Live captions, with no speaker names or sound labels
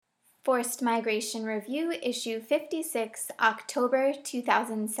Forced Migration Review, Issue 56, October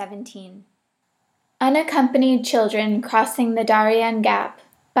 2017. Unaccompanied Children Crossing the Darien Gap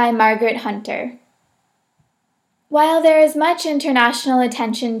by Margaret Hunter. While there is much international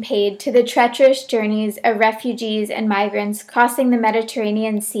attention paid to the treacherous journeys of refugees and migrants crossing the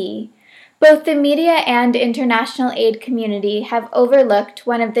Mediterranean Sea, both the media and international aid community have overlooked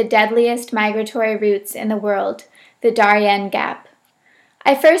one of the deadliest migratory routes in the world, the Darien Gap.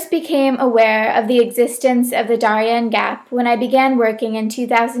 I first became aware of the existence of the Darien Gap when I began working in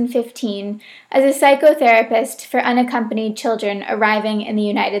 2015 as a psychotherapist for unaccompanied children arriving in the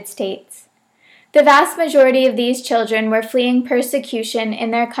United States. The vast majority of these children were fleeing persecution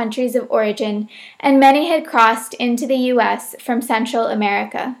in their countries of origin, and many had crossed into the U.S. from Central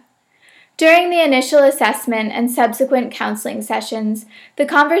America. During the initial assessment and subsequent counseling sessions, the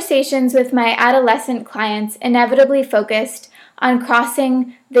conversations with my adolescent clients inevitably focused on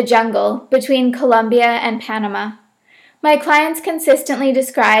crossing the jungle between Colombia and Panama. My clients consistently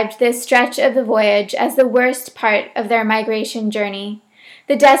described this stretch of the voyage as the worst part of their migration journey.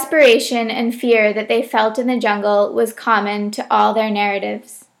 The desperation and fear that they felt in the jungle was common to all their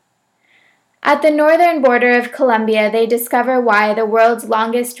narratives. At the northern border of Colombia, they discover why the world's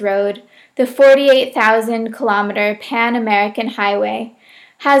longest road, the 48,000-kilometer Pan-American Highway,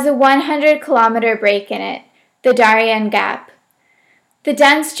 has a 100-kilometer break in it, the Darien Gap. The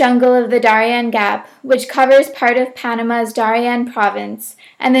dense jungle of the Darien Gap, which covers part of Panama's Darien province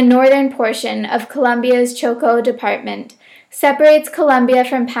and the northern portion of Colombia's Chocó department, separates Colombia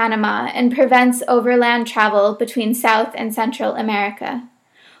from Panama and prevents overland travel between South and Central America.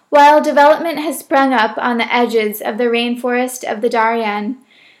 While development has sprung up on the edges of the rainforest of the Darien,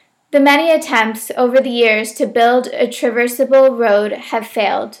 the many attempts over the years to build a traversable road have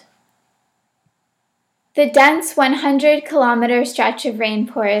failed. The dense 100-kilometer stretch of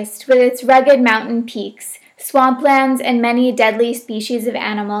rainforest, with its rugged mountain peaks, swamplands, and many deadly species of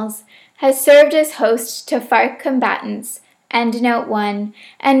animals, has served as host to FARC combatants, Endnote 1,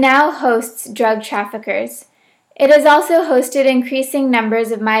 and now hosts drug traffickers. It has also hosted increasing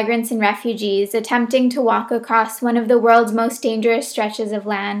numbers of migrants and refugees attempting to walk across one of the world's most dangerous stretches of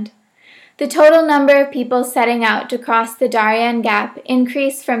land. The total number of people setting out to cross the Darien Gap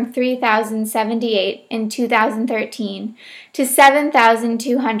increased from 3,078 in 2013 to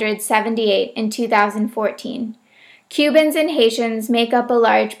 7,278 in 2014. Cubans and Haitians make up a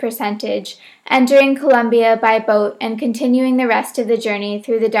large percentage, entering Colombia by boat and continuing the rest of the journey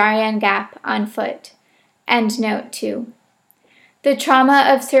through the Darien Gap on foot. Endnote 2. The trauma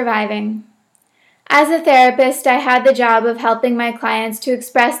of surviving. As a therapist, I had the job of helping my clients to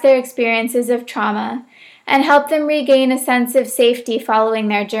express their experiences of trauma and help them regain a sense of safety following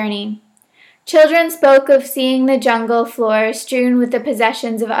their journey. Children spoke of seeing the jungle floor strewn with the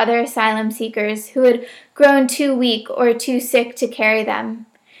possessions of other asylum seekers who had grown too weak or too sick to carry them.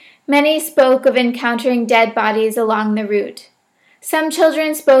 Many spoke of encountering dead bodies along the route. Some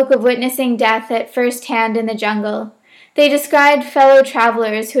children spoke of witnessing death at first hand in the jungle. They described fellow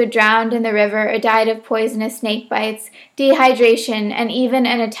travelers who had drowned in the river or died of poisonous snake bites, dehydration, and even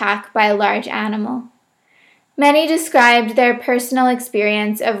an attack by a large animal. Many described their personal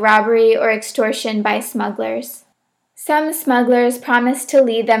experience of robbery or extortion by smugglers. Some smugglers promised to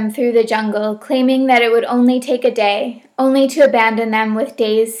lead them through the jungle, claiming that it would only take a day, only to abandon them with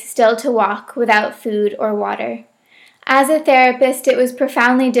days still to walk without food or water. As a therapist, it was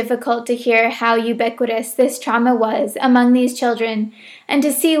profoundly difficult to hear how ubiquitous this trauma was among these children and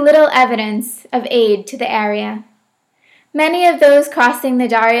to see little evidence of aid to the area. Many of those crossing the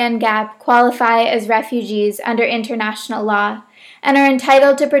Darien Gap qualify as refugees under international law and are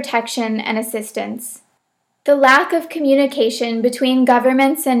entitled to protection and assistance. The lack of communication between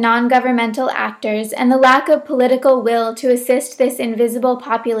governments and non-governmental actors and the lack of political will to assist this invisible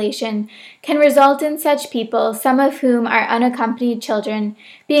population can result in such people, some of whom are unaccompanied children,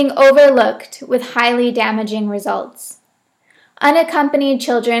 being overlooked with highly damaging results. Unaccompanied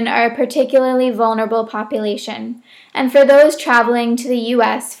children are a particularly vulnerable population, and for those traveling to the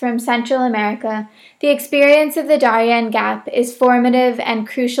U.S. from Central America, the experience of the Darien Gap is formative and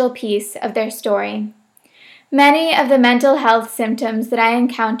crucial piece of their story. Many of the mental health symptoms that I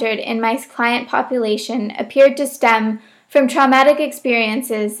encountered in my client population appeared to stem from traumatic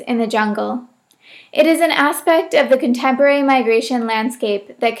experiences in the jungle. It is an aspect of the contemporary migration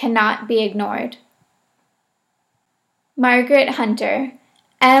landscape that cannot be ignored. Margaret Hunter,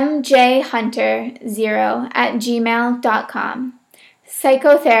 mjhunter0@gmail.com.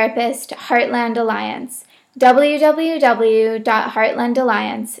 Psychotherapist, Heartland Alliance,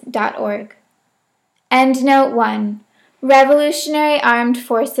 www.heartlandalliance.org. Endnote 1. Revolutionary Armed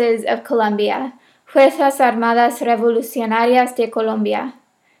Forces of Colombia, Fuerzas Armadas Revolucionarias de Colombia.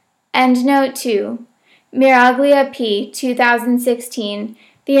 Endnote 2. Miraglia P. 2016,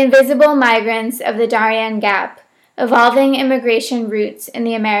 The Invisible Migrants of the Darien Gap, Evolving Immigration Routes in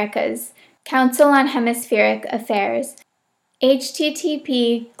the Americas, Council on Hemispheric Affairs,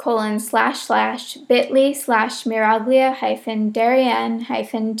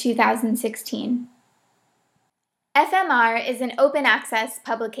 http://bit.ly/miraglia-darien-2016. FMR is an open access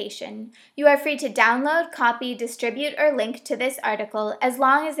publication. You are free to download, copy, distribute, or link to this article as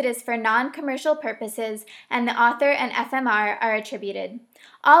long as it is for non-commercial purposes and the author and FMR are attributed.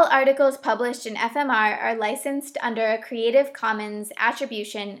 All articles published in FMR are licensed under a Creative Commons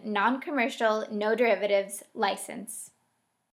Attribution, Non-Commercial, No Derivatives license.